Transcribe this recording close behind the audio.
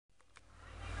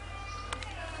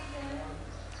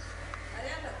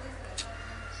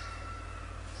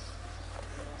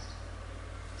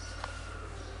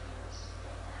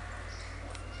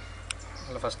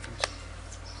first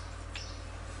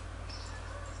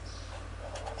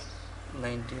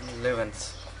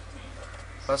 1911s.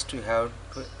 First you have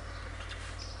to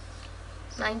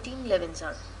 1911s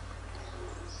are.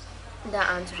 The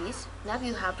answer is, now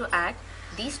you have to add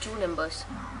these two numbers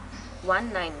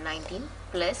 19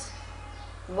 plus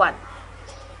 1.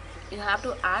 You have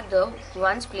to add the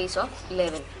ones place of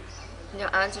 11.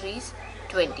 The answer is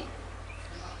 20.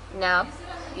 Now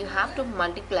you have to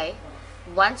multiply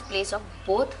ones place of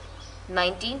both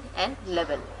 19 and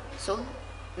 11. So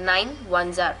 9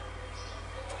 ones are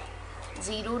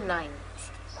 09.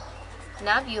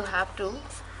 Now you have to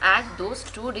add those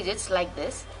two digits like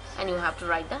this and you have to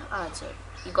write the answer.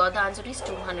 You got the answer is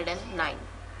 209.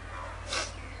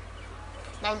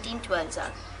 1912s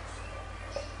are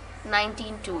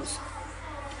 19 twos.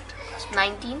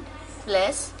 19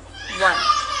 plus 1.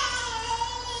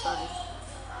 Sorry.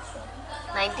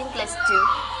 19 plus 2.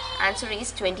 Answer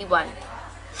is 21.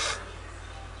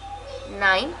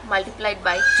 9 multiplied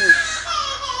by 2.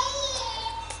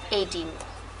 18.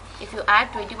 If you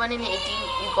add 21 and 18,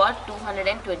 you got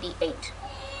 228.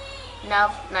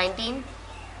 Now 19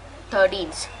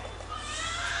 13s.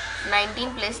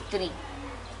 19 plus 3.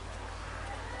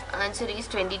 Answer is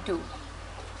 22.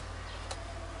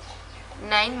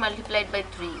 9 multiplied by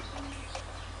 3.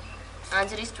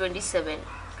 Answer is 27.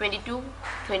 22,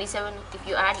 27. If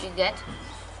you add, you get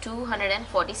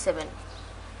 247.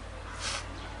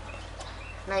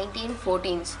 19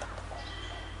 14s.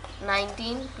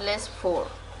 19 plus 4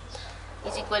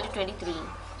 is equal to 23.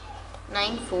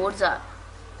 9 4s are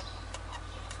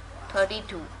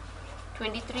 32.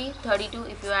 23, 32.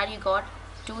 If you add, you got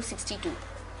 262.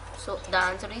 So the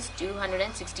answer is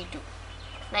 262.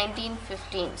 19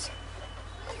 15s.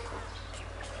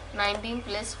 19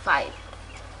 plus 5.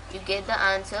 You get the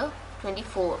answer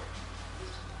 24.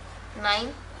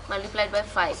 9 multiplied by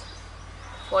 5.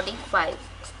 45.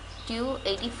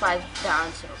 285 the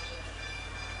answer.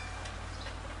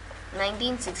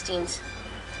 19 16s.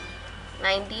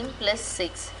 19 plus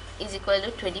 6 is equal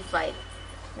to 25.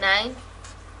 9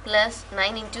 plus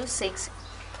 9 into 6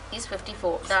 is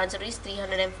 54. The answer is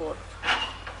 304.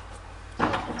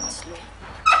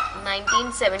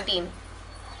 19 17.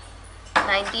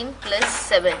 19 plus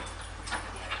 7.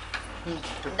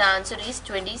 The answer is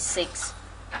 26.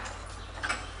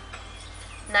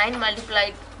 9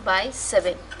 multiplied by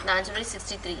 7. The answer is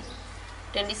 63.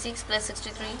 26 plus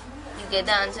 63. You get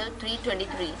the answer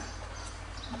 323.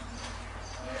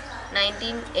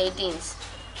 19 18s.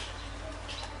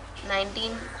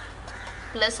 19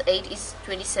 plus 8 is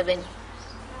 27.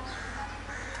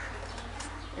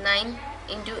 9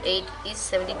 into 8 is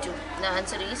 72. The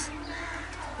answer is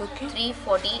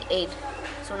 348.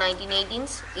 So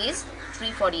 1918s is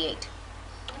 348.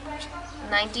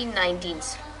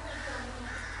 1919s.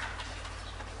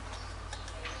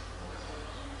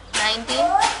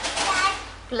 19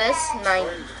 plus 9.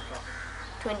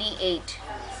 28.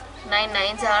 9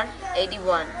 9s are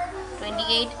 81.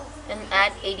 28 and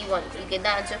add 81. You get the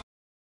answer